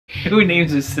Who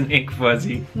names a snake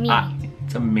Fuzzy? Me.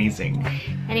 It's amazing.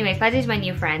 Anyway, Fuzzy's my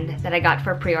new friend that I got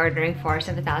for pre-ordering Forest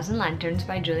of a Thousand Lanterns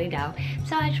by Julie Dow.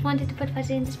 So I just wanted to put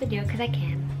Fuzzy in this video because I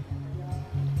can.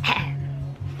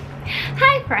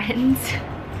 Hi friends!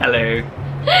 Hello.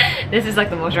 This is like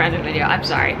the most random video, I'm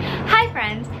sorry. Hi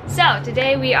friends! So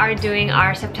today we are doing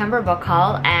our September book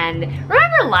haul, and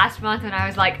remember last month when I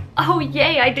was like, oh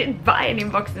yay, I didn't buy any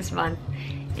books this month?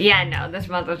 Yeah, no, this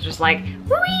month was just like,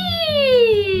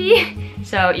 whee!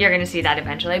 So you're gonna see that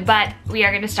eventually, but we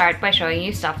are gonna start by showing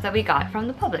you stuff that we got from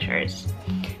the publishers.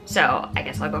 So I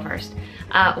guess I'll go first.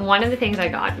 One of the things I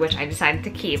got, which I decided to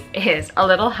keep, is a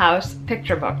Little House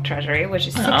picture book treasury, which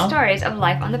is 6 stories of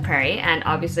life on the prairie, and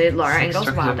obviously Laura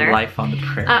Ingalls Wilder. Of life on the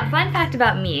prairie. Fun fact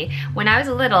about me, when I was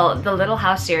little, the Little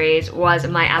House series was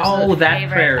my absolute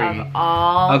favorite of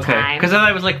all time. Because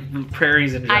I was like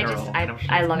prairies in general.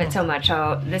 I love it so much.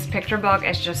 So this picture book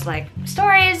is just like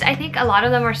stories. I think a lot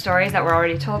of them are stories that were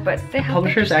already told, but they have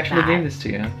publishers actually gave this to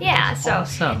you. Yeah, so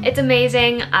awesome. It's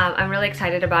amazing. I'm really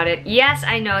excited about it. Yes,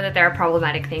 I know that there are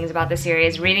problematic things about the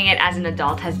series. Reading it as an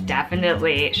adult has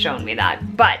definitely shown me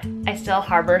that, but I still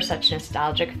harbor such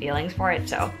nostalgic feelings for it,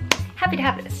 so happy to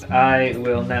have this. I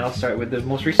will now start with the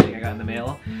most recent thing I got in the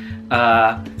mail.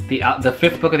 The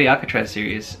 5th book of the Alcatraz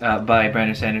series by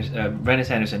Brandon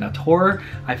Sanderson. Now, Tor,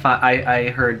 I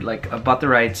heard like bought the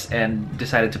rights and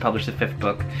decided to publish the 5th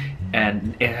book,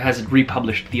 and it hasn't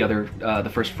republished the other the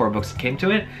first 4 books that came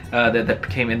to it that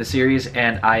came in the series,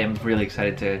 and I am really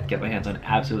excited to get my hands on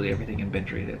absolutely everything and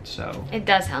binge read it. So it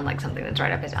does sound like something that's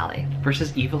right up his alley.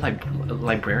 Versus evil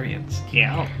librarians.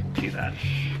 Yeah, I'll do that.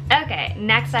 Okay,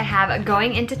 next I have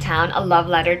Going Into Town, A Love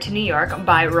Letter to New York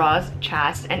by Roz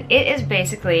Chast, and it is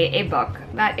basically a book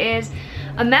that is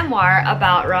a memoir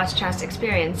about Roz Chast's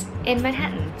experience in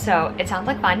Manhattan. So it sounds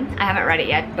like fun. I haven't read it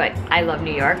yet, but I love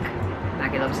New York.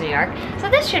 Maggie loves New York. So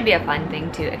this should be a fun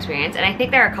thing to experience, and I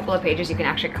think there are a couple of pages you can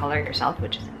actually color yourself,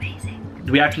 which is amazing.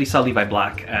 We actually saw Levi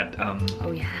Black at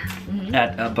oh yeah.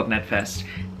 At BookNet Fest,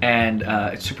 and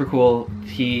it's super cool.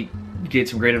 He gave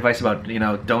some great advice about, you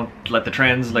know, don't let the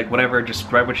trends, like whatever,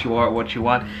 just write what you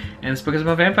want. And this book is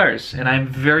about vampires, and I'm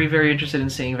very, very interested in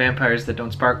seeing vampires that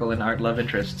don't sparkle and aren't love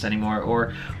interests anymore,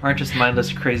 or aren't just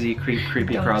mindless, crazy,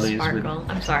 creepy don't crawlies. Sparkle.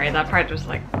 I'm sorry, that part was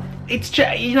like. It's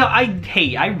just, you know,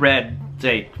 I read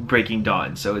Breaking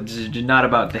Dawn, so it's not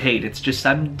about the hate. It's just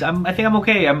I think I'm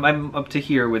okay. I'm up to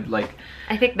here with like.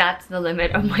 I think that's the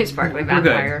limit of my sparkly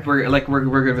vampire. We're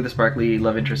good with the sparkly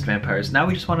love interest vampires. Now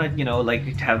we just want to, you know, like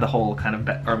have the whole kind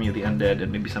of army of the undead,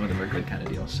 and maybe some of them are good kind of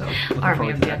deal. So army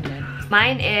of the undead.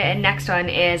 Mine next one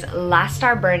is Last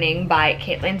Star Burning by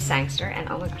Caitlin Sangster, and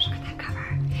oh my gosh, look at that cover.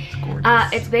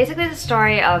 It's basically the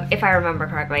story of, if I remember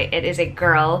correctly, it is a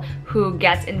girl who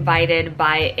gets invited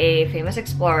by a famous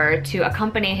explorer to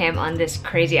accompany him on this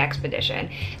crazy expedition,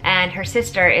 and her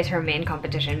sister is her main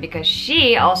competition because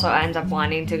she also ends up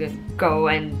wanting to go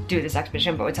and do this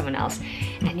expedition but with someone else.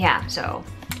 And yeah, so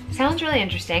sounds really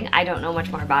interesting. I don't know much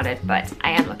more about it, but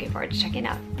I am looking forward to checking it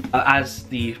out. As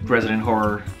the resident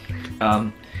horror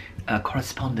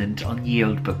correspondent on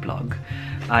Yield Book Blog,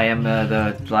 I am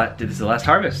this is The Last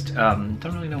Harvest. Don't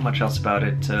really know much else about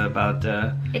it.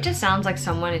 It just sounds like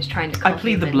someone is trying to. I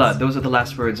plead the blood. Those are the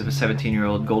last words of a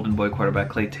 17-year-old Golden Boy quarterback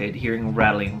Clay Tate, hearing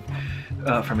rattling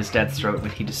from his dad's throat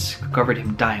when he discovered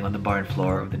him dying on the barn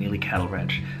floor of the Neely cattle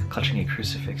ranch, clutching a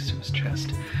crucifix to his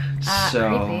chest.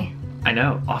 Creepy. I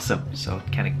know, awesome. So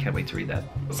can't wait to read that.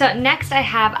 So next I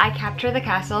have I Capture the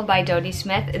Castle by Dodie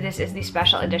Smith. This is the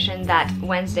special edition that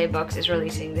Wednesday Books is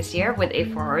releasing this year with a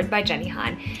foreword by Jenny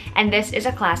Han. And this is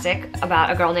a classic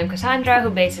about a girl named Cassandra who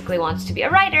basically wants to be a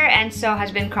writer, and so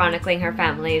has been chronicling her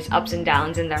family's ups and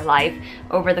downs in their life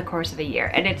over the course of a year.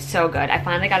 And it's so good. I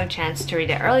finally got a chance to read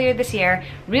it earlier this year.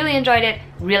 Really enjoyed it.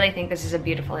 Really think this is a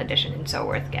beautiful edition and so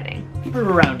worth getting.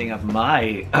 Rounding up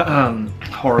my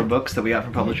horror books that we got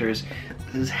from publishers,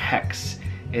 this is Hex.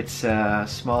 It's a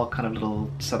small kind of little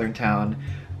southern town,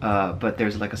 but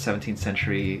there's like a 17th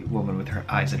century woman with her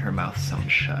eyes in her mouth sewn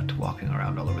shut, walking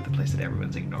around all over the place that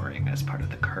everyone's ignoring as part of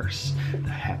the curse, the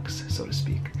hex, so to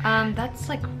speak. That's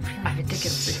like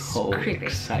ridiculously so creepy.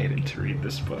 Excited to read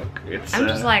this book. I'm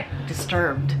just like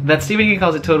disturbed. That Stephen King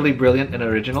calls it totally brilliant and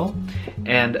original,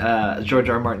 and George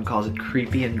R. R. Martin calls it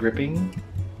creepy and gripping.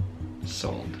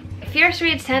 Sold. Fierce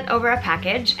Read sent over a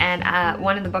package, and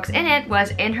one of the books in it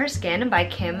was In Her Skin by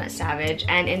Kim Savage.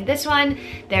 And in this one,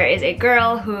 there is a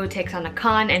girl who takes on a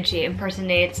con and she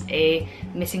impersonates a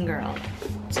missing girl.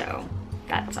 So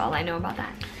that's all I know about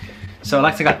that. So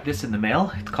Alexa got this in the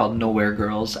mail. It's called Nowhere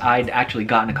Girls. I'd actually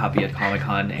gotten a copy at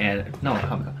Comic-Con and no,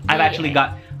 Comic-Con. I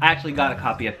actually got a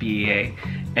copy at BEA,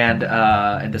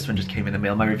 and this one just came in the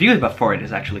mail. My review for it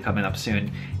is actually coming up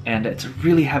soon, and it's a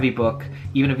really heavy book,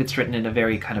 even if it's written in a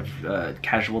very kind of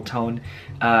casual tone.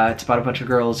 It's about a bunch of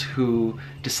girls who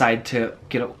decide to,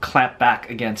 you know, clap back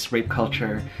against rape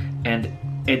culture, and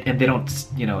they don't,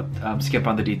 you know, skip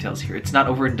on the details here. It's not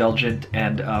overindulgent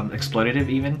and exploitative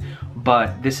even,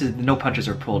 but this is, no punches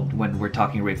are pulled when we're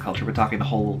talking rape culture. We're talking the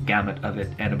whole gamut of it,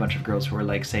 and a bunch of girls who are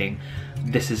like saying,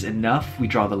 this is enough, we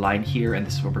draw the line here, and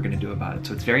this is what we're gonna do about it.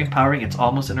 So it's very empowering. It's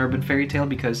almost an urban fairy tale,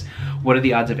 because what are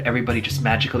the odds of everybody just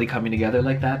magically coming together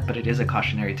like that? But it is a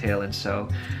cautionary tale, and so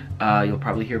you'll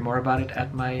probably hear more about it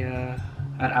at my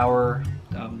at our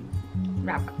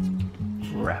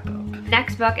Wrap up.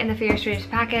 Next book in the Fierce Reads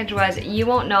package was You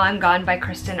Won't Know I'm Gone by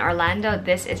Kristen Orlando.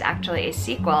 This is actually a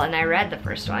sequel, and I read the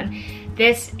first one.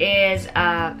 This is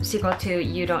a sequel to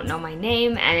You Don't Know My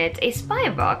Name, and it's a spy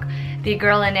book. The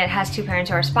girl in it has two parents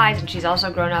who are spies, and she's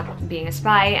also grown up being a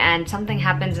spy, and something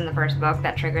happens in the first book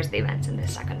that triggers the events in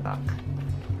this second book.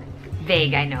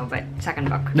 Vague, I know, but second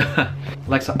book.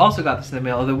 Alexa also got this in the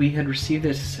mail, although we had received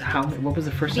this, what was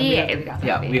the first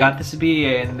time? We got this at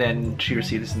BEA, and then she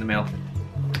received this in the mail.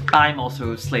 I'm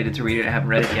also slated to read it. I haven't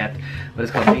read it yet, but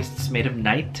it's called Beasts Made of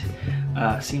Night.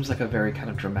 Seems like a very kind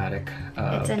of dramatic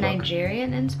It's a book.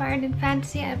 Nigerian-inspired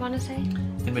fantasy, I want to say.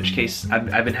 In which case,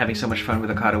 I've been having so much fun with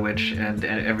Akata Witch and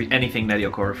anything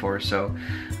Nadia Okorafor, so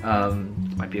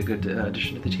it might be a good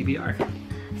addition to the TBR.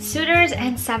 Suitors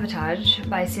and Sabotage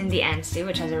by Cindy Anstey,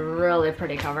 which has a really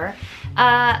pretty cover.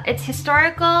 It's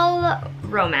historical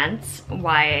romance,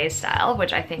 YA style,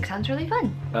 which I think sounds really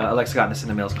fun. Alexa got this in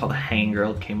the mail. It's called The Hanging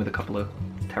Girl. It came with a couple of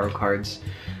tarot cards.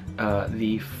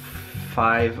 The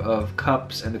Five of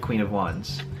Cups and the Queen of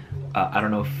Wands. I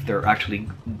don't know if they're actually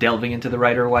delving into the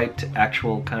Rider-Waite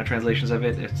actual kind of translations of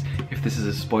it. If this is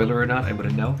a spoiler or not, I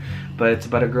wouldn't know. But it's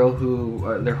about a girl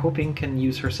who they're hoping can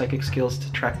use her psychic skills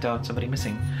to track down somebody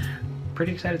missing.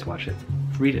 Pretty excited to watch it.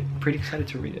 Read it. Pretty excited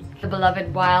to read it. The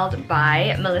Beloved Wild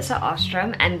by Melissa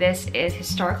Ostrom, and this is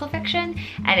historical fiction,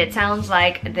 and it sounds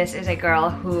like this is a girl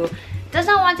who does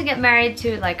not want to get married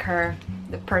to like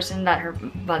the person that her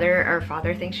mother or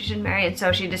father thinks she should marry, and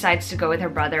so she decides to go with her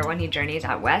brother when he journeys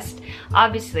out west.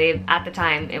 Obviously, at the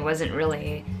time, it wasn't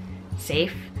really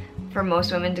safe for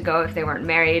most women to go if they weren't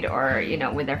married or, you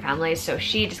know, with their families, so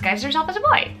she disguised herself as a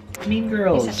boy. Mean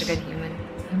Girls. He's such a good human.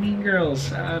 Mean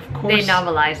Girls, of course. They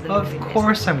novelized the movie. Of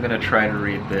course I'm gonna try to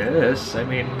read this. I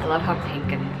mean, I love how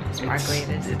pink and sparkly it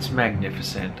is. It's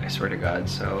magnificent, I swear to God.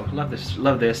 So love this,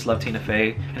 love Tina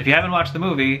Fey. And if you haven't watched the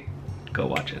movie, go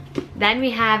watch it. Then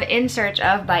we have In Search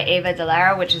Of by Ava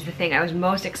Delara, which is the thing I was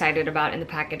most excited about in the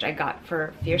package I got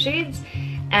for Fierce Reads.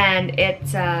 And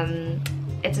it's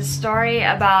a story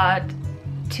about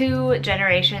two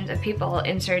generations of people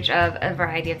in search of a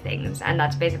variety of things, and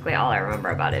that's basically all I remember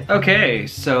about it. Okay,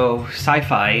 so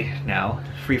sci-fi now.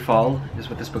 Free Fall is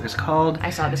what this book is called. I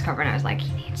saw this cover and I was like,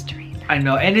 he needs to read that. I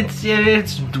know, and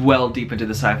it's well deep into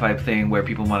the sci-fi thing where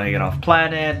people want to get off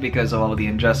planet because of all of the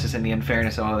injustice and the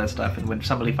unfairness and all that stuff, and when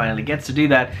somebody finally gets to do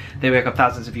that, they wake up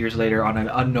thousands of years later on an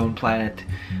unknown planet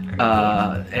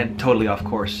and totally off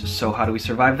course. So how do we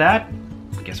survive that?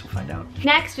 I guess we'll find out.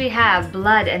 Next we have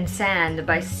Blood and Sand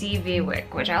by C.V.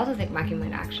 Wick, which I also think Maki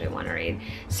might actually want to read.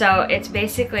 So it's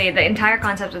basically, the entire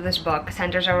concept of this book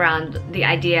centers around the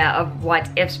idea of what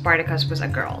if Spartacus was a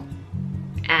girl.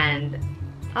 And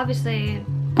obviously,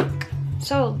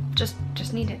 so just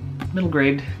need it. Middle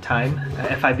grade time,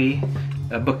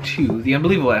 FIB, book 2, The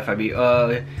Unbelievable FIB,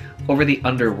 Over the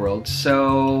Underworld.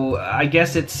 So I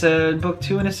guess it's book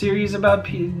 2 in a series about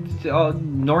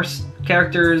Norse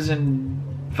characters and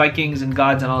Vikings and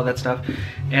gods and all that stuff,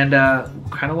 and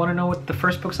kind of want to know what the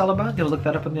first book's all about. You'll look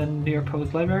that up in the New York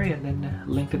Public Library and then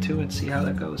link the two and see how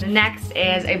that goes. Next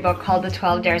is a book called The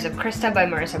 12 Dares of Krista by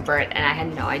Marissa Burt, and I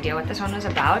had no idea what this one was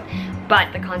about,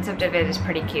 but the concept of it is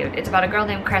pretty cute. It's about a girl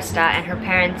named Krista, and her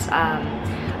parents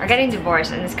are getting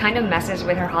divorced, and this kind of messes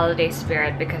with her holiday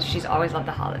spirit because she's always loved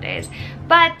the holidays.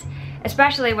 But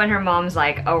especially when her mom's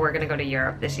like, oh, we're gonna go to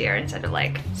Europe this year instead of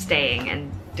like staying and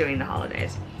doing the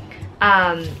holidays.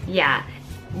 Yeah,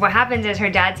 what happens is her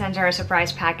dad sends her a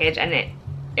surprise package, and it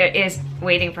is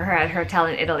waiting for her at her hotel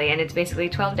in Italy, and it's basically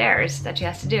 12 dares that she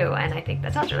has to do, and I think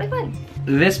that sounds really fun.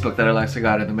 This book that Alexa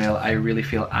got in the mail, I really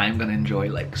feel I'm gonna enjoy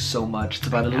like so much. It's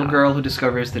about a little girl who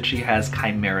discovers that she has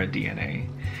chimera DNA,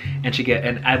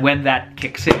 and when that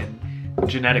kicks in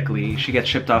genetically, she gets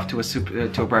shipped off to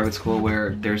a private school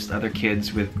where there's other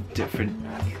kids with different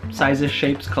sizes,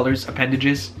 shapes, colors,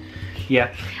 appendages.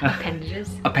 Yeah. Appendages.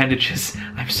 Appendages.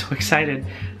 I'm so excited.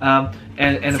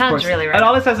 And of Sounds course, really and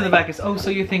all it says in the back is, oh, so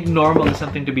you think normal is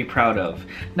something to be proud of.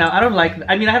 Now, I don't like,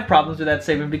 I mean, I have problems with that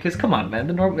statement because, come on,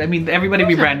 man, I mean, everybody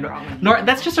be brand,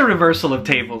 that's just a reversal of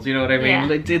tables, you know what I mean?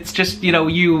 Yeah. It's just, you know,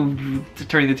 you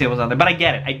turning the tables on there. But I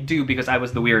get it, I do, because I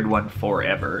was the weird one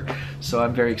forever. So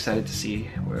I'm very excited to see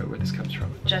where this comes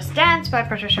from. Just Dance by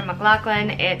Patricia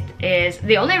McLachlan. It is,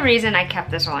 the only reason I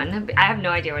kept this one, I have no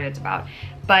idea what it's about,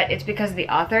 but it's because the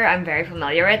author I'm very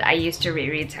familiar with. I used to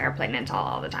reread Sarah Plainenthal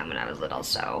all the time when I was little,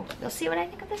 so you'll see what I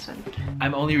think of this one.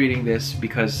 I'm only reading this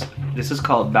because this is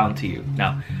called Bound to You.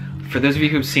 Now, for those of you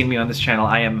who've seen me on this channel,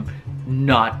 I am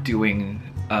not doing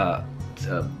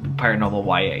paranormal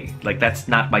YA. Like, that's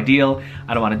not my deal.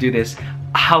 I don't want to do this.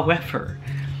 However,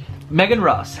 Megan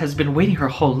Ross has been waiting her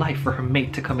whole life for her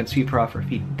mate to come and sweep her off her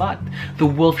feet, but the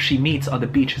wolf she meets on the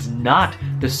beach is not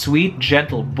the sweet,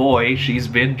 gentle boy she's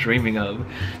been dreaming of.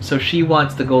 So she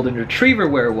wants the golden retriever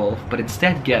werewolf, but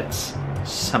instead gets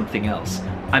something else.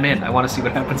 I'm in. I want to see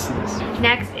what happens to this.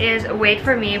 Next is Wait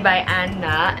for Me by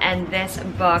Anna, and this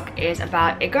book is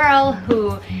about a girl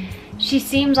who, she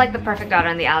seems like the perfect daughter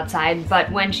on the outside,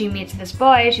 but when she meets this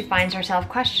boy, she finds herself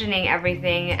questioning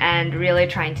everything and really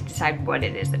trying to decide what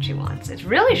it is that she wants. It's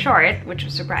really short, which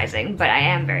was surprising, but I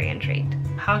am very intrigued.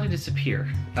 How to Disappear.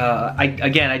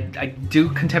 I do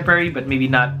contemporary, but maybe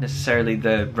not necessarily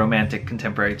the romantic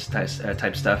contemporary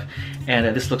type stuff.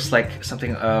 And this looks like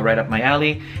something right up my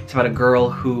alley. It's about a girl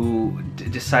who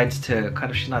decides to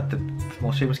kind of, she's not the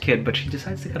most famous kid, but she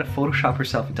decides to kind of Photoshop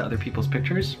herself into other people's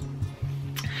pictures.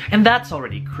 And that's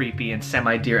already creepy and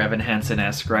semi-Dear Evan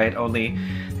Hansen-esque, right? Only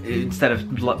instead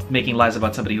of making lies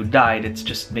about somebody who died, it's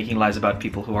just making lies about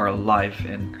people who are alive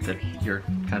and that you're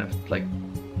kind of like...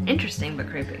 Interesting, but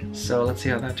creepy. So let's see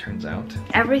how that turns out.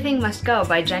 Everything Must Go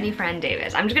by Jenny Fran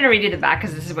Davis. I'm just gonna read you the back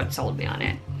because this is what sold me on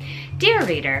it. Dear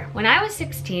reader, when I was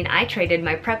 16, I traded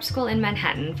my prep school in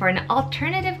Manhattan for an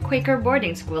alternative Quaker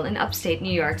boarding school in upstate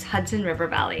New York's Hudson River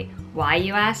Valley. Why,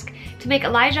 you ask? To make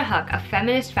Elijah Huck, a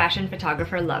feminist fashion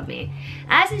photographer, love me.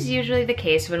 As is usually the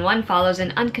case when one follows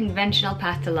an unconventional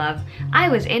path to love, I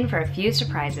was in for a few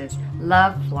surprises.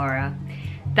 Love, Flora.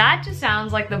 That just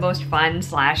sounds like the most fun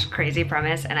 / crazy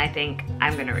premise, and I think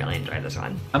I'm gonna really enjoy this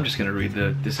one. I'm just gonna read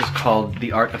this is called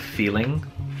The Art of Feeling,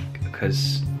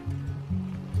 because,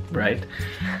 right?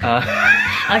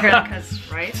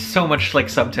 Because, right? So much like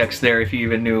subtext there if you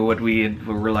even knew what we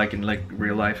were like in like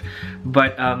real life.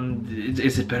 But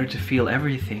is it better to feel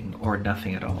everything or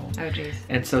nothing at all? Oh jeez.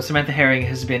 And so Samantha Herring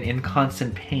has been in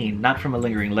constant pain, not from a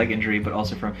lingering leg injury, but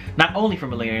also from, not only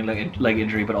from a lingering leg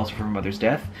injury, but also from her mother's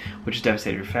death, which has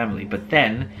devastated her family. But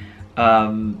then,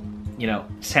 you know,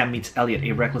 Sam meets Elliot,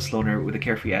 a reckless loner with a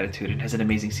carefree attitude, and has an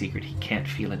amazing secret: he can't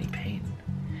feel any pain.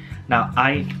 Now,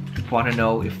 I want to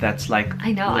know if that's like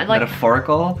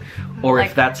metaphorical, or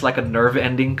if that's like a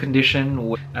nerve-ending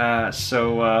condition.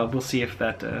 So we'll see if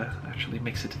that actually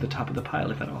makes it to the top of the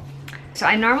pile, if at all. So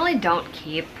I normally don't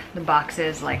keep the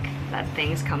boxes like that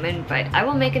things come in, but I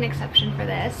will make an exception for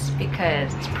this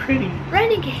because it's pretty.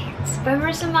 Renegades by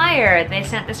Marissa Meyer. They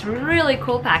sent this really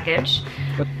cool package.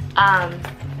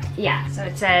 Yeah, so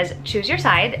it says choose your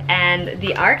side, and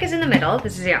the arc is in the middle.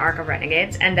 This is the arc of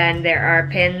Renegades, and then there are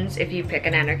pins if you pick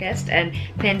an anarchist and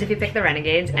pins if you pick the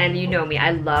Renegades, and you know me,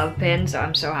 I love pins, so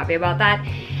I'm so happy about that.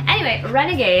 Anyway,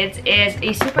 Renegades is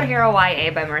a superhero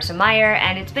YA by Marissa Meyer,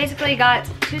 and it's basically got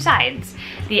two sides,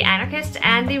 the anarchists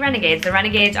and the renegades. The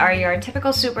renegades are your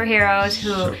typical superheroes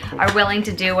who are willing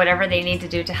to do whatever they need to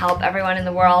do to help everyone in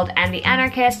the world, and the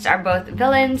anarchists are both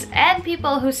villains and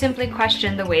people who simply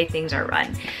question the way things are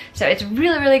run. So it's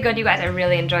really, really good, you guys. I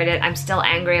really enjoyed it. I'm still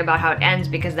angry about how it ends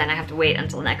because then I have to wait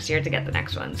until next year to get the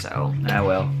next one, so. Ah,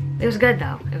 well. It was good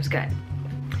though, it was good.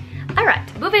 Alright,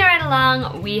 moving right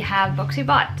along, we have books we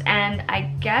bought, and I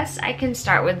guess I can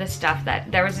start with the stuff that,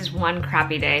 there was this one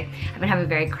crappy day. I've been having a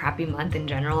very crappy month in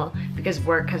general because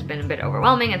work has been a bit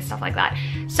overwhelming and stuff like that.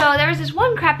 So there was this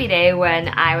one crappy day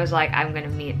when I was like, I'm gonna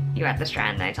meet you at the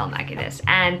Strand, and I told Mackie this,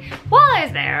 and while I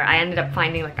was there, I ended up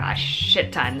finding like a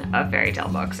shit ton of fairy tale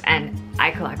books, and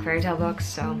I collect fairy tale books,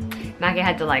 so Mackie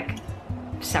had to like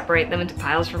separate them into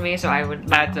piles for me, so I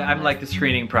would... I'm like the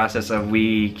screening process of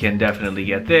we can definitely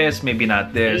get this, maybe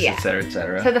not this, yeah. etc,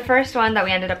 etc. So the first one that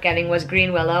we ended up getting was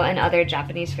Green Willow and Other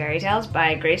Japanese Fairy Tales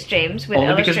by Grace James with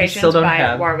illustrations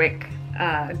by Warwick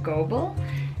Goebel.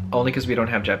 Only because we don't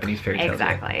have Japanese fairy tales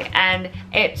Exactly, yet. And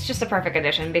it's just a perfect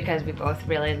addition because we both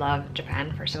really love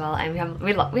Japan, first of all, and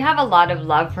we have a lot of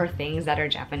love for things that are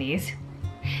Japanese.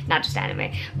 Not just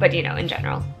anime, but you know, in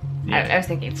general. Yeah, I was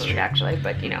thinking food actually,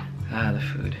 but you know. Ah, the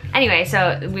food. Anyway,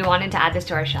 so we wanted to add this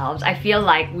to our shelves. I feel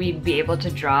like we'd be able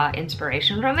to draw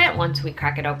inspiration from it once we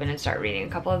crack it open and start reading a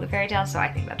couple of the fairy tales, so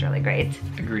I think that's really great.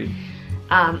 Agreed.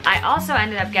 I also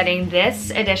ended up getting this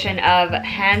edition of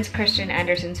Hans Christian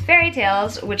Andersen's Fairy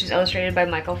Tales, which is illustrated by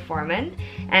Michael Foreman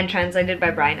and translated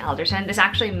by Brian Alderson. This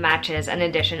actually matches an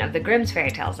edition of the Grimm's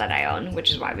Fairy Tales that I own,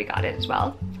 which is why we got it as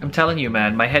well. I'm telling you,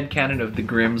 man, my headcanon of the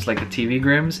Grimms, like the TV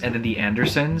Grimms, and then the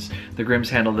Andersons. The Grimms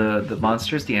handle the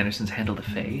monsters, the Andersons handle the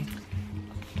fae.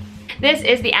 This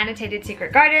is the Annotated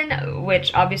Secret Garden,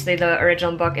 which obviously the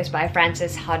original book is by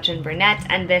Frances Hodgson Burnett,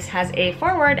 and this has a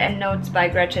foreword and notes by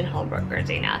Gretchen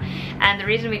Holbrook-Gerzina. And the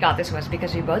reason we got this was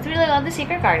because we both really love The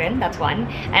Secret Garden, that's one,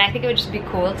 and I think it would just be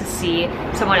cool to see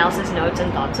someone else's notes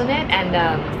and thoughts on it,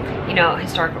 and you know,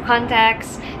 historical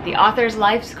context, the author's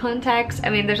life's context.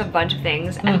 I mean, there's a bunch of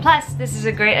things. And plus, this is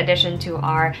a great addition to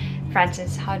our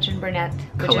Frances Hodgson Burnett, which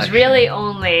collection. Is really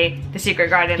only The Secret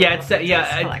Garden. Yeah,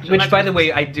 it's which by the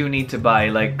way, I do need to buy,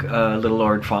 like Little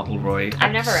Lord Fauntleroy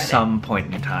at some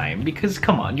point in time, because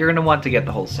come on, you're gonna want to get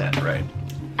the whole set, right?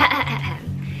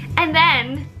 And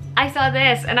then I saw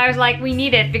this and I was like, we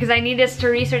need it because I need this to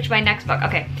research my next book.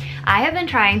 Okay, I have been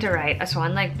trying to write a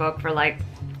Swan Lake book for like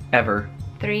ever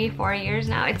 3-4 years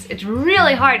now. It's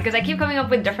really hard because I keep coming up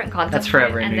with different concepts. That's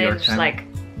forever in and New they York just time. like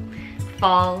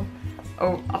fall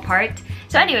apart.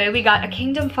 So anyway, we got A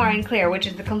Kingdom Far and Clear, which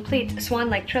is the complete Swan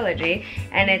Lake trilogy,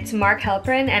 and it's Mark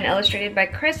Helprin and illustrated by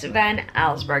Chris Van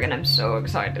Allsburg, and I'm so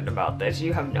excited about this.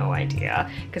 You have no idea,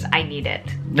 because I need it.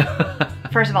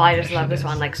 First of all, I just love the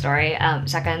Swan Lake story.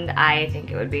 Second, I think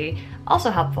it would be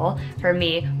also helpful for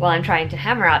me while I'm trying to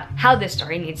hammer out how this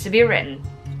story needs to be written.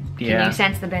 Yeah. Can you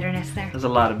sense the bitterness there? There's a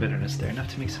lot of bitterness there,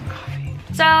 enough to make some coffee.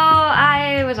 So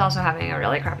I was also having a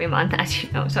really crappy month, as you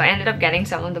know, so I ended up getting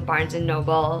some of the Barnes &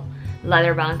 Noble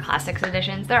leather-bound classics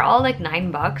editions. They're all like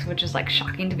 $9, which is like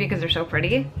shocking to me because they're so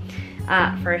pretty.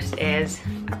 First is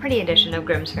a pretty edition of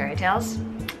Grimm's Fairy Tales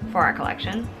for our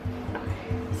collection.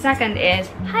 Second is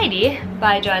Heidi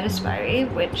by Joanna Spyri,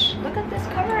 which, look at this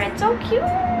cover, it's so cute!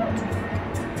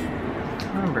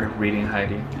 I remember reading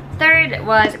Heidi. Third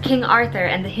was King Arthur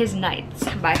and His Knights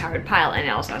by Howard Pyle, and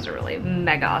it also has a really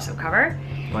mega awesome cover.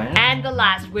 Wow. And the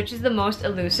last, which is the most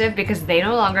elusive because they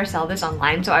no longer sell this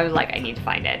online, so I was like, I need to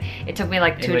find it. It took me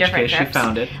like 2 different trips. In which case she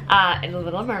found it. The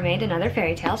Little Mermaid and Other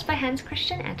Fairy Tales by Hans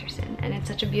Christian Andersen, and it's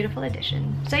such a beautiful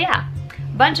edition. So yeah,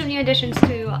 bunch of new additions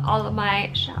to all of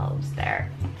my shelves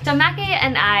there. So Mackie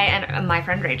and I and my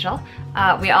friend Rachel,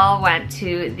 we all went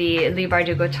to the Lee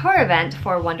Bardugo tour event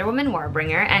for Wonder Woman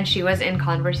Warbringer, and she was in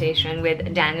conversation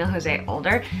with Daniel Jose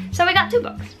Older, so we got 2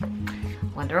 books.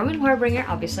 Wonder Woman Warbringer,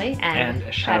 obviously, and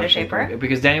Shadow Shaper.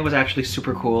 Because Daniel was actually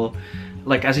super cool,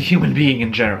 like as a human being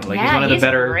in general. Like yeah, he's one of the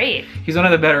better. Great. He's one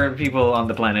of the better people on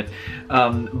the planet.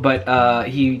 But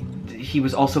he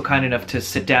was also kind enough to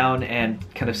sit down and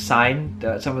kind of sign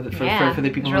some of the for the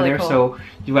people who were there. Cool. So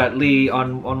you got Lee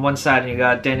on one side and you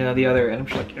got Daniel on the other, and I'm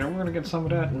just like, yeah, we're gonna get some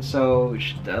of that. And so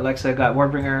Alexa got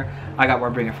Warbringer, I got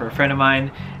Warbringer for a friend of mine,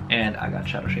 and I got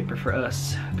Shadow Shaper for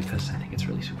us because I think it's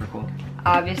really super cool.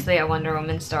 Obviously a Wonder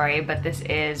Woman story, but this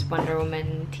is Wonder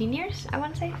Woman teen years, I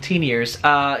want to say. Teen years.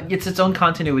 It's its own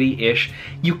continuity-ish.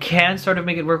 You can sort of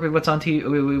make it work with what's on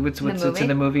what's in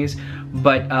the movies,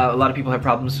 but a lot of people have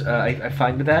problems. I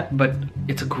find with that, but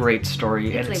it's a great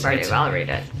story. It's Lee Bardugo, I'll read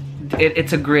it.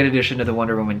 It's a great addition to the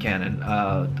Wonder Woman canon.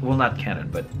 Well, not canon,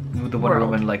 but the Wonder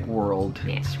Woman like world.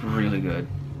 Yeah. It's really good.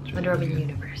 Wonder Woman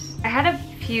universe. I had a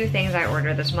few things I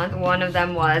ordered this month. One of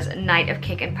them was Night of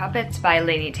Cake and Puppets by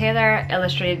Laini Taylor,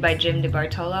 illustrated by Jim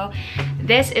DeBartolo.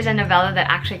 This is a novella that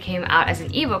actually came out as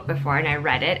an ebook before, and I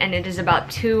read it, and it is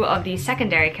about 2 of the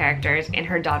secondary characters in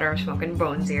her Daughter of Smoke and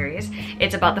Bone series.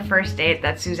 It's about the first date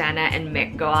that Susanna and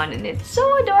Mick go on, and it's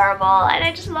so adorable, and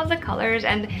I just love the colors,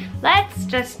 and let's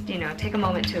just, you know, take a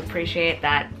moment to appreciate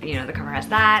that, you know, the cover has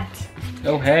that.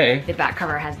 Oh, hey. The back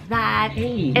cover has that.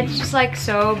 Hey. It's just like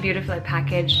so beautifully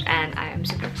packaged, and I am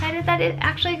super excited that it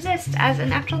actually exists as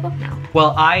an actual book now.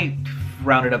 Well, I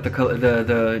rounded up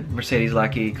the Mercedes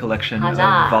Lackey collection of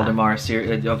Valdemar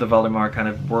of the Valdemar kind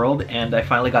of world, and I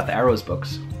finally got the Arrows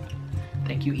books.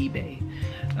 Thank you, eBay.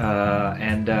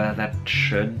 And that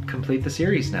should complete the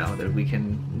series now that we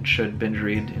should binge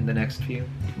read in the next few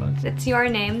months. It's Your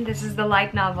Name. This is the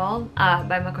light novel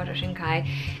by Makoto Shinkai,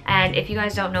 and if you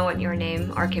guys don't know what Your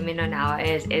Name or Kimi no Nawa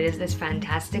is, it is this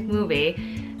fantastic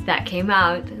movie that came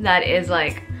out that is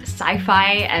like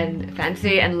sci-fi and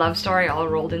fantasy and love story all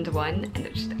rolled into one,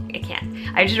 and I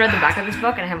can't. I just read the back of this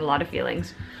book and I have a lot of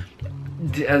feelings.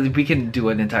 we can do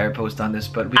an entire post on this,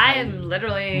 but I am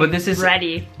literally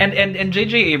ready. And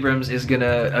J.J. Abrams is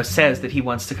gonna says that he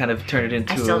wants to kind of turn it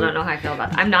into. I still don't know how I feel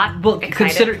about that. I'm not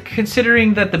excited.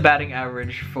 Considering that the batting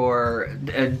average for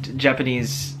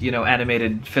Japanese, you know,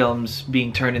 animated films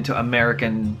being turned into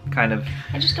American kind of.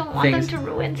 I just don't want them to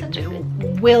ruin such a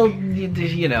good. Well,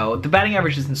 you know, the batting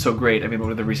average isn't so great. I mean,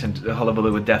 with the recent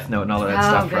hullabaloo with Death Note and all of that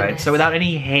stuff, goodness. right? So without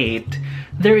any hate,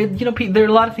 there are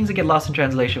a lot of things that get lost in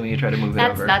translation when you try to move it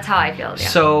over. That's how I feel.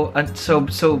 Yeah.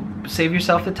 So save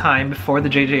yourself the time before the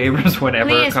J.J. Abrams whenever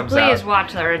it comes out. Please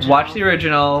watch the original. Watch the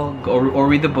original or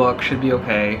read the book. Should be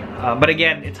okay. But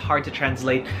again, it's hard to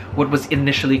translate what was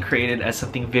initially created as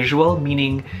something visual,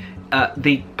 meaning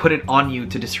they put it on you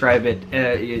to describe it.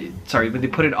 But they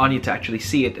put it on you to actually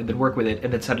see it and then work with it,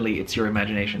 and then suddenly it's your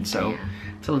imagination. So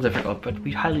it's a little difficult, but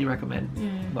we highly recommend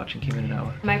watching Kimi no Na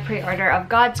wa. My pre-order of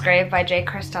God's Grave by J.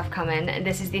 Christoph Kummen.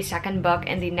 This is the second book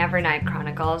in the Nevernight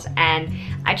Chronicles, and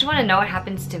I just want to know what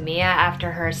happens to Mia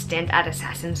after her stint at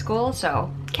assassin school,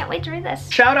 so can't wait to read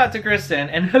this. Shout out to Kristen,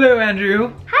 and hello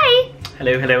Andrew. Hi.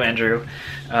 Hello Andrew.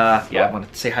 Yeah, I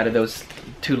wanted to say hi to those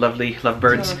two lovely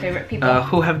lovebirds Two of my favorite people.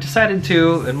 who have decided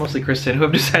to, and mostly Kristen, who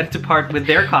have decided to part with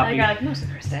their copy. Mostly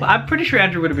Kristen. Well, I'm pretty sure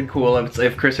Andrew would have been cool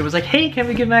if Kristen was like, hey, can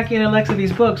we give Mackie and Alexa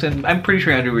these books? And I'm pretty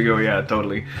sure Andrew would go, yeah,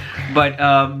 totally.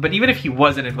 But even if he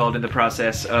wasn't involved in the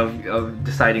process of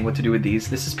deciding what to do with these,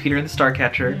 this is Peter and the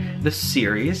Starcatcher, the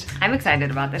series. I'm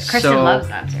excited about this. Kristen loves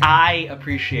that series. I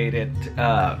appreciate it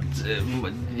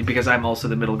because I'm also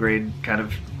the middle grade kind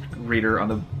of reader on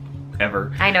the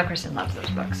ever. I know Kristen loves those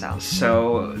books,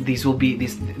 so these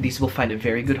will find a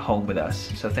very good home with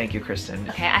us. So thank you, Kristen.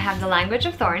 Okay, I have The Language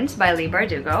of Thorns by Leigh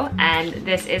Bardugo, and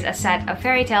this is a set of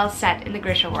fairy tales set in the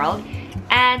Grisha world,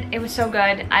 and it was so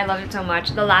good. I loved it so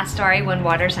much. The last story, When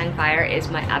Water Sang Fire, is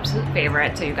my absolute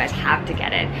favorite, so you guys have to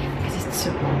get it because it's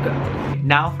so good.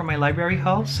 Now for my library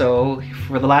haul. So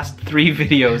for the last 3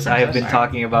 videos, I have been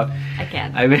talking about.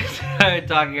 I've been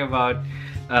talking about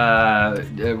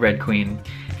Red Queen.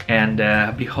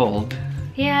 And behold,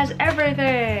 he has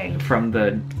everything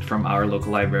from our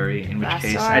local library. In which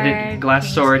case, I did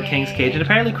Glass Sword, King's Cage, and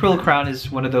apparently Cruel Crown is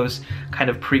one of those kind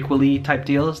of prequel-y type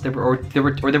deals. There were 2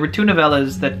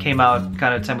 novellas that came out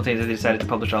kind of simultaneously. They decided to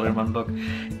publish all in one book,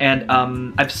 and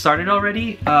I've started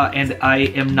already, and I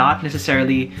am not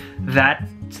necessarily that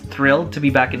thrilled to be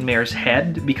back in Mare's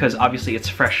head because obviously it's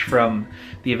fresh from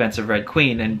the events of Red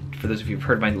Queen, and for those of you who've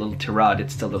heard my little tirade,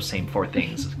 it's still those same 4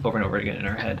 things over and over again in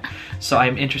our head. So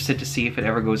I'm interested to see if it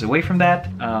ever goes away from that,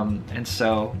 and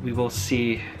so we will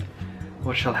see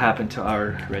what shall happen to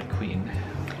our Red Queen.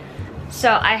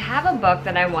 So I have a book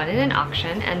that I won in an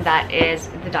auction, and that is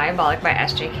The Diabolic by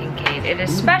S.J. Kincaid. It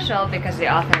is special because the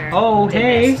author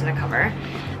did this in the cover.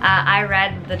 I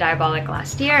read The Diabolic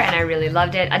last year and I really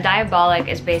loved it. A Diabolic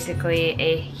is basically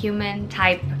a human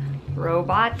type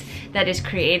robot that is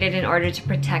created in order to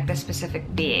protect a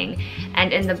specific being.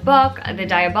 And in the book, the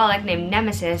Diabolic, named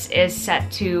Nemesis, is set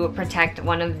to protect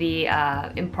one of the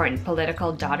important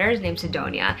political daughters named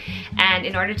Sidonia. And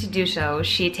in order to do so,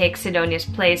 she takes Sidonia's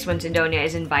place when Sidonia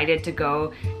is invited to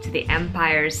go to the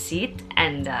Empire's seat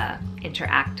and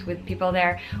interact with people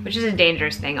there, which is a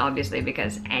dangerous thing, obviously,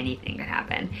 because anything could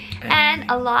happen. And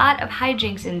a lot of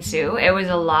hijinks ensue. It was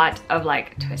a lot of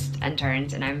like twists and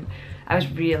turns, and I was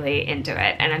really into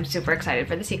it, and I'm super excited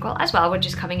for the sequel as well, which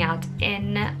is coming out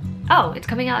in, it's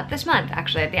coming out this month,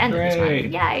 actually, at the end of this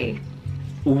month. Yay!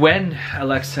 When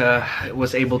Alexa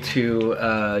was able to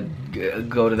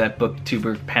go to that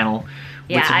booktuber panel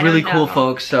with some really cool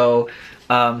folks, so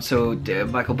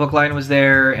Michael Bookline was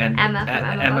there, and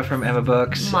Emma from Emma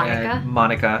Books,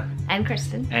 Monica, and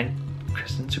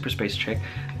Kristen, super space chick.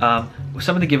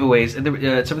 Some of the giveaways,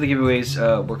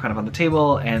 were kind of on the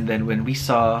table, and then when we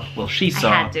saw, well, she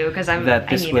saw that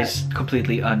this was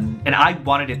completely and I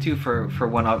wanted it too for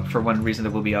one reason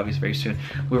that will be obvious very soon.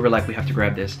 We were like, we have to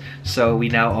grab this, so we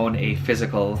now own a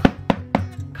physical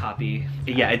copy.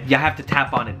 Yeah, you have to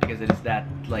tap on it because it is that,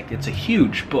 like, it's a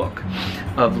huge book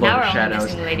of Lord of Shadows. Now we're only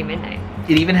missing Lady Midnight.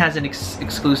 It even has an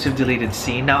exclusive deleted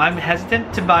scene. Now I'm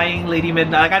hesitant to buying Lady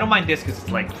Midnight. Like, I don't mind this because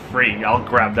it's like free. I'll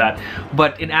grab that.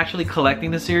 But in actually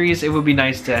collecting the series, it would be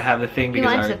nice to have the thing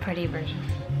because he wants the pretty version.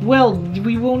 Well,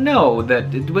 we will know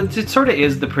that it sort of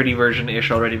is the pretty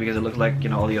version-ish already because it looked like, you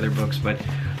know, all the other books. But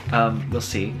we'll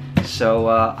see. So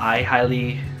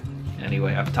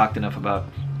anyway, I've talked enough about.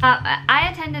 I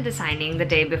attended a signing the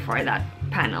day before that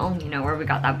panel, you know, where we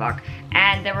got that book,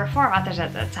 and there were 4 authors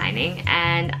at that signing,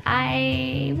 and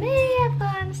I may have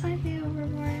gone slightly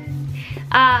overboard.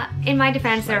 In my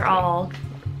defense, they're all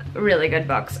really good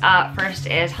books. First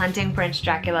is Hunting Prince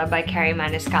Dracula by Carrie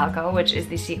Maniscalco, which is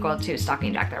the sequel to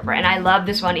Stalking Jack the Ripper. And I love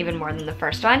this one even more than the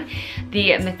first one.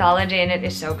 The mythology in it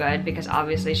is so good because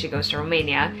obviously she goes to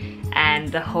Romania and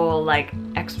the whole like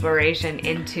exploration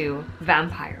into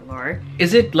vampire lore.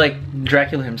 Is it like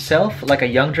Dracula himself, like a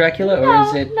young Dracula, or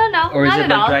is it no, or is not it at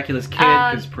like all. Dracula's kid?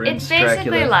 Because Prince it's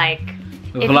basically Dracula. like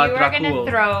if you Vlad were Dracul. gonna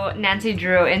throw Nancy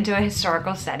Drew into a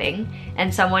historical setting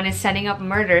and someone is setting up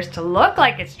murders to look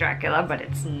like it's Dracula, but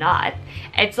it's not.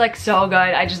 It's like so good.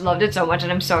 I just loved it so much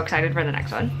and I'm so excited for the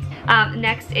next one.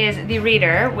 Next is The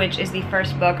Reader, which is the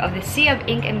first book of the Sea of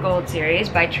Ink and Gold series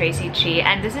by Tracy Chee,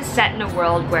 and this is set in a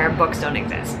world where books don't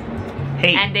exist.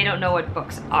 Hey. And they don't know what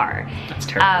books are. That's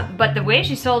terrible. But the way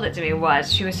she sold it to me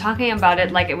was she was talking about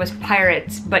it like it was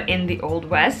pirates, but in the Old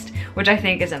West, which I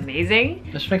think is amazing.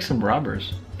 Let's make some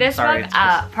robbers. This Sorry, book, it's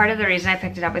just... part of the reason I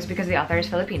picked it up is because the author is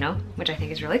Filipino, which I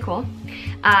think is really cool.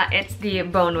 It's The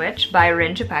Bone Witch by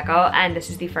Rin Chupeco, and this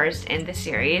is the first in the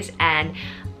series. And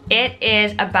it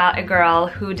is about a girl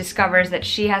who discovers that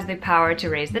she has the power to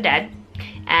raise the dead.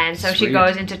 And so she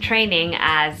goes into training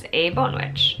as a bone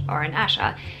witch, or an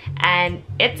Asha. And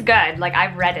it's good, like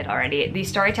I've read it already. The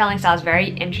storytelling style is very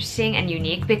interesting and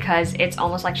unique because it's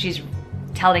almost like she's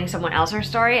telling someone else her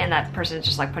story and that person is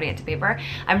just like putting it to paper.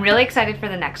 I'm really excited for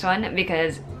the next one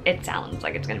because it sounds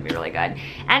like it's gonna be really good.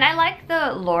 And I like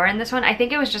the lore in this one. I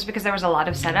think it was just because there was a lot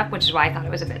of setup, which is why I thought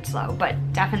it was a bit slow, but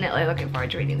definitely looking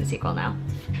forward to reading the sequel now.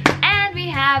 And we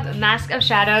have Mask of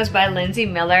Shadows by Lindsay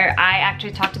Miller. I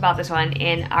actually talked about this one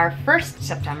in our first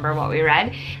September, what we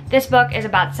read. This book is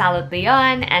about Sal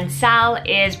Leon, and Sal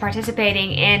is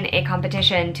participating in a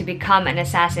competition to become an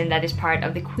assassin that is part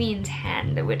of the Queen's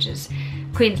Hand, which is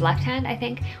Queen's Left Hand, I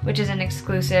think, which is an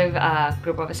exclusive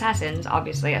group of assassins,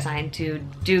 obviously assigned to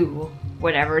do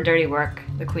whatever dirty work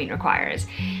the Queen requires.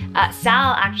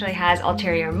 Sal actually has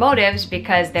ulterior motives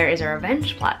because there is a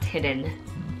revenge plot hidden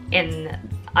in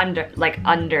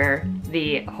under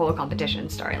the whole competition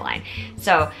storyline.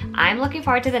 So I'm looking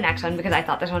forward to the next one because I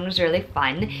thought this one was really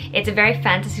fun. It's a very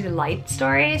fantasy light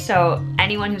story, so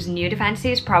anyone who's new to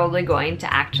fantasy is probably going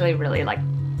to actually really like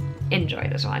enjoy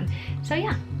this one. So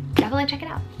yeah, definitely check it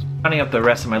out. Rounding up the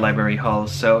rest of my library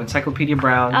hauls, so Encyclopedia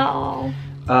Brown. Oh.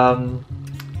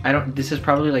 This is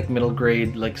probably like middle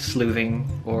grade, like sleuthing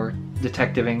or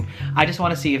detectiving. I just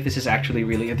want to see if this is actually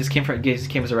really. This came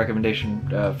as a recommendation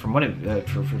from one of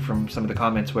from some of the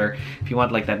comments where if you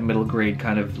want like that middle grade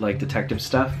kind of like detective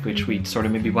stuff, which we sort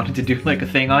of maybe wanted to do like a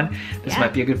thing on, this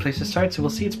might be a good place to start. So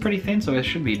we'll see. It's pretty thin, so it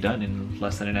should be done in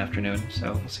less than an afternoon.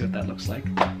 So we'll see what that looks like.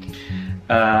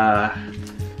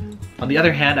 On the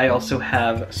other hand, I also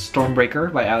have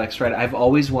Stormbreaker by Alex Rider. I've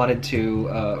always wanted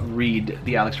to read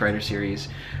the Alex Rider series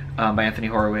by Anthony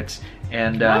Horowitz,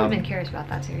 and I've been curious about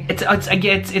that series.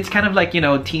 It's kind of like, you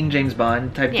know, teen James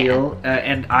Bond type deal,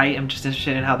 and I am just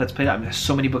interested in how that's played out. I mean,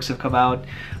 so many books have come out,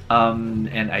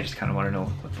 and I just kind of want to know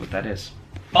what that is.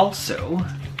 Also,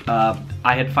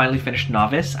 I had finally finished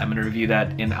Novice. I'm going to review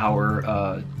that in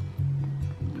our.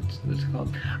 What's it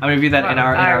called? I'm gonna review that in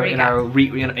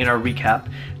our recap,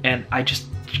 and I just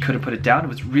couldn't put it down. It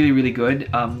was really, really good.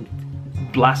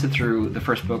 Blasted through the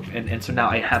first book, and so now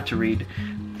I have to read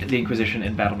The Inquisition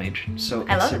and Battle Mage. So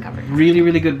I love the cover. Really,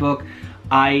 really good book.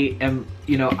 I am,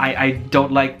 you know, I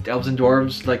don't like elves and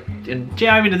dwarves, like,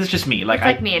 yeah, I mean, it's just me. Like, it's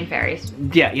like me and fairies.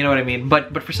 Yeah, you know what I mean.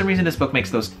 But for some reason, this book makes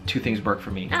those two things work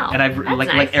for me. Oh, and I've that's like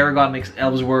nice. like Aragon makes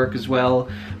elves work as well,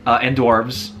 and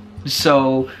dwarves.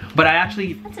 So, but I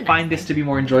actually find this to be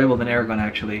more enjoyable than Aragon,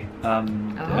 actually,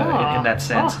 in that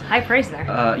sense. Oh, high praise there.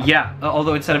 Yeah,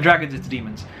 although instead of dragons, it's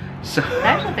demons. So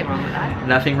there's nothing wrong with that.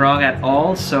 Nothing wrong at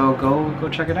all. So go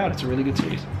check it out. It's a really good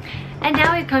series. And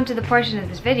now we've come to the portion of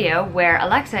this video where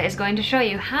Alexa is going to show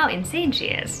you how insane she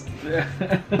is.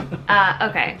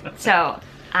 Okay, so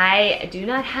I do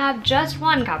not have just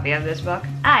one copy of this book.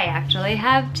 I actually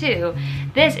have two.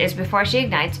 This is Before She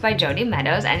Ignites by Jodi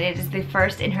Meadows, and it is the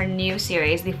first in her new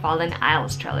series, the Fallen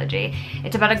Isles trilogy.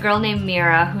 It's about a girl named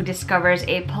Mira who discovers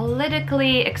a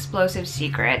politically explosive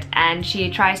secret, and she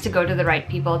tries to go to the right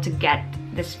people to get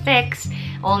this fix,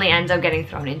 only ends up getting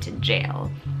thrown into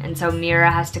jail. And so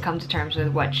Mira has to come to terms with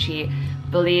what she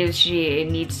believes she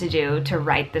needs to do to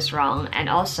right this wrong, and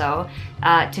also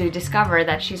to discover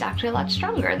that she's actually a lot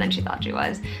stronger than she thought she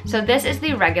was. So this is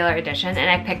the regular edition, and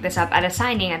I picked this up at a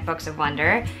signing at Books of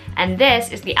Wonder, and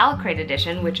this is the Alcrate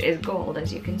edition, which is gold,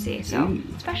 as you can see, so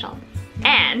special.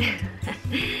 And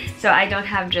so I don't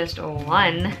have just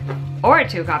one or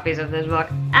two copies of this book.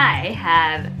 I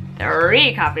have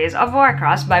 3 copies of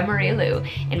Warcross by Marie Lu.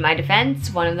 In my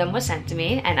defense, one of them was sent to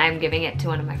me, and I'm giving it to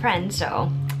one of my friends, so.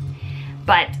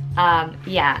 But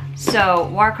Yeah, so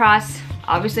Warcross,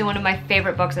 obviously one of my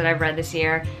favorite books that I've read this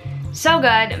year. So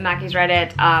good. Maki's read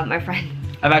it. My friend.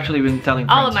 I've actually been telling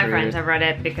friends. All of my friends have read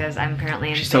it because I'm currently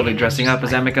in. She's totally dressing up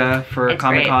as Emika for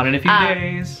Comic-Con in a few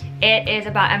days. It is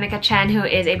about Emika Chen, who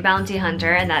is a bounty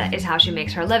hunter, and that is how she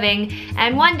makes her living.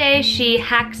 And one day she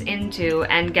hacks into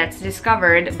and gets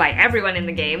discovered by everyone in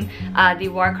the game, the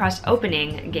Warcross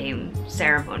opening game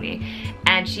ceremony.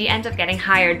 And she ends up getting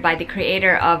hired by the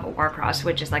creator of Warcross,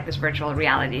 which is like this virtual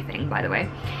reality thing, by the way,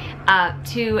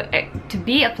 to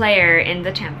be a player in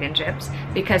the championships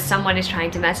because someone is trying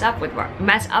to mess up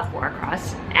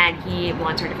Warcross, and he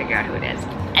wants her to figure out who it is.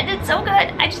 And it's so good.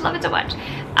 I just love it so much.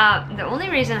 The only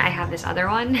reason I have this other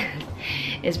one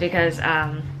is because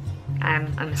I'm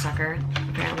a sucker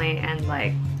apparently, and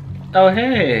like. Oh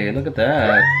hey, look at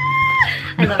that.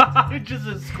 I love it. Just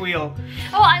a squeal.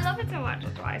 Oh, I love it so much.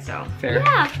 That's why. So fair.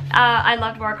 Yeah, I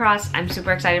loved Warcross. I'm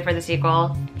super excited for the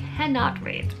sequel. Cannot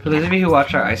wait. For those of you who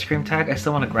watch our ice cream tag, I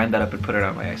still want to grind that up and put it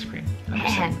on my ice cream.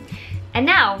 And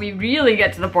now we really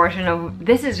get to the portion of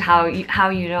this is how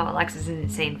you know Alexis is an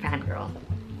insane fangirl.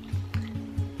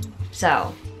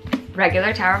 So,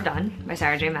 regular Tower of Dawn by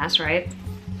Sarah J. Maas, right?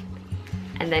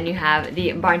 And then you have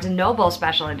the Barnes & Noble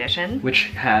special edition, which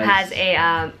has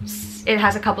it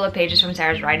has a couple of pages from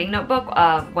Sarah's writing notebook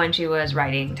when she was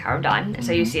writing Tower of Dawn.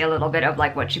 So you see a little bit of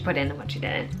like what she put in and what she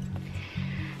didn't.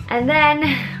 And then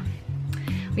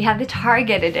we have the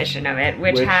Target edition of it,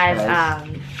 which has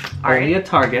art. Only a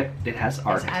Target. It has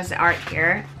art. It has art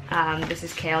here. This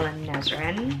is Kale and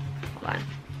Nezrin. Hold on.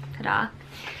 Ta-da.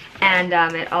 And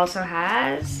it also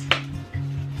has...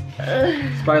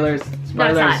 Spoilers. No,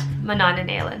 it's not. Manon and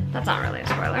Aelin. That's not really a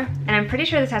spoiler. And I'm pretty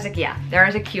sure this has a... Yeah, there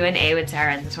is a Q&A with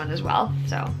Sarah in this one as well.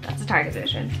 So that's the Target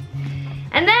edition.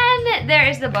 And then there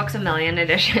is the Books A Million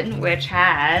edition, which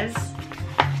has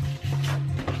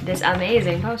this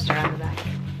amazing poster on the back.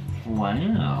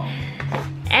 Wow.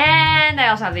 And I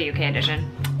also have the UK edition.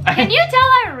 Can you tell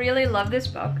I really love this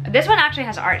book? This one actually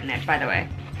has art in it, by the way.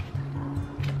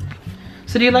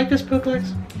 So do you like this book,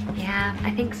 Lex? Yeah,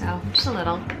 I think so. Just a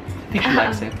little. I think she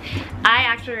likes it. I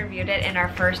actually reviewed it in our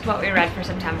first What We Read for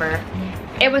September.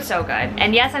 It was so good.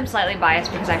 And yes, I'm slightly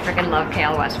biased because I freaking love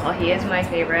Kale Westphal. He is my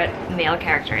favorite male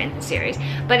character in the series.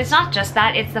 But it's not just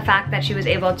that, it's the fact that she was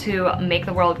able to make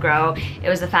the world grow. It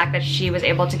was the fact that she was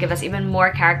able to give us even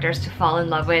more characters to fall in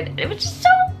love with. It was just so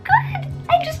good.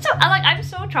 I'm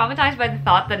so traumatized by the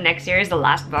thought that next year is the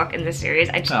last book in this series.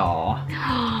 I just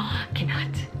cannot.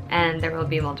 And there will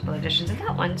be multiple editions of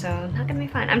that one, so not gonna be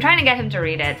fun. I'm trying to get him to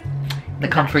read it. The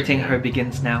comforting her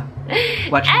begins now.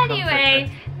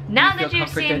 Anyway, now that you've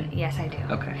seen... Yes, I do.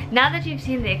 Okay. Now that you've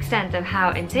seen the extent of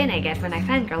how insane I get when I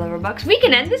fangirl over books, we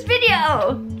can end this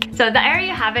video! So there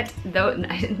you have it. Though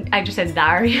I just said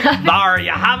there you have it. There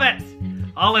you have it!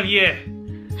 All of you.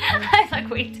 I was like,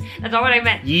 wait, that's not what I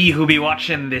meant. Ye who be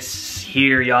watching this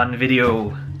here yon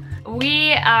video.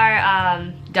 We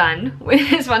are done with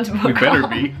this one's book. We better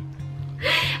be.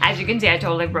 As you can see, I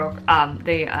totally broke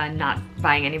the not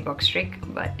buying any book streak,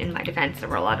 but in my defense, there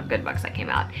were a lot of good books that came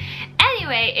out.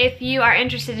 Anyway, if you are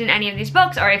interested in any of these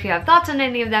books, or if you have thoughts on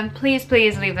any of them, please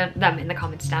leave them in the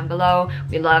comments down below.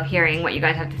 We love hearing what you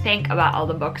guys have to think about all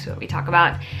the books that we talk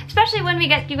about, especially when we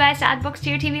get you guys to add books to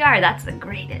your TBR. That's the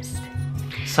greatest.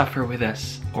 Suffer with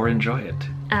us or enjoy it.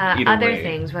 What other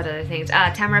things?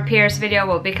 Tamara Pierce video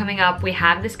will be coming up. We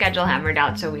have the schedule hammered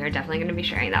out, so we are definitely going to be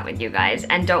sharing that with you guys.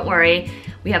 And don't worry,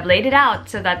 we have laid it out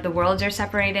so that the worlds are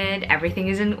separated, everything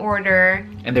is in order.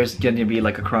 And there's going to be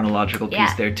like a chronological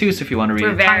piece there too, so if you want to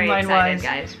read it timeline-wise. We're very excited,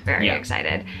 guys. Very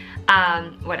excited.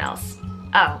 What else?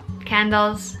 Oh,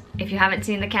 candles. If you haven't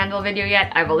seen the candle video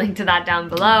yet, I will link to that down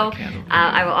below.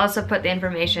 I will also put the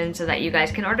information so that you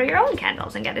guys can order your own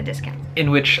candles and get a discount.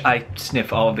 In which I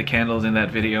sniff all of the candles in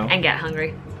that video. And get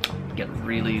hungry. Get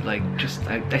really like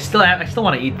I still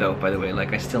want to eat though, by the way.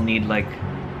 Like I still need like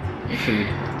food.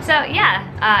 So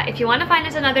yeah, if you want to find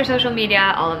us on other social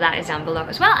media, all of that is down below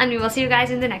as well. And we will see you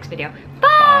guys in the next video. Bye!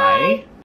 Bye.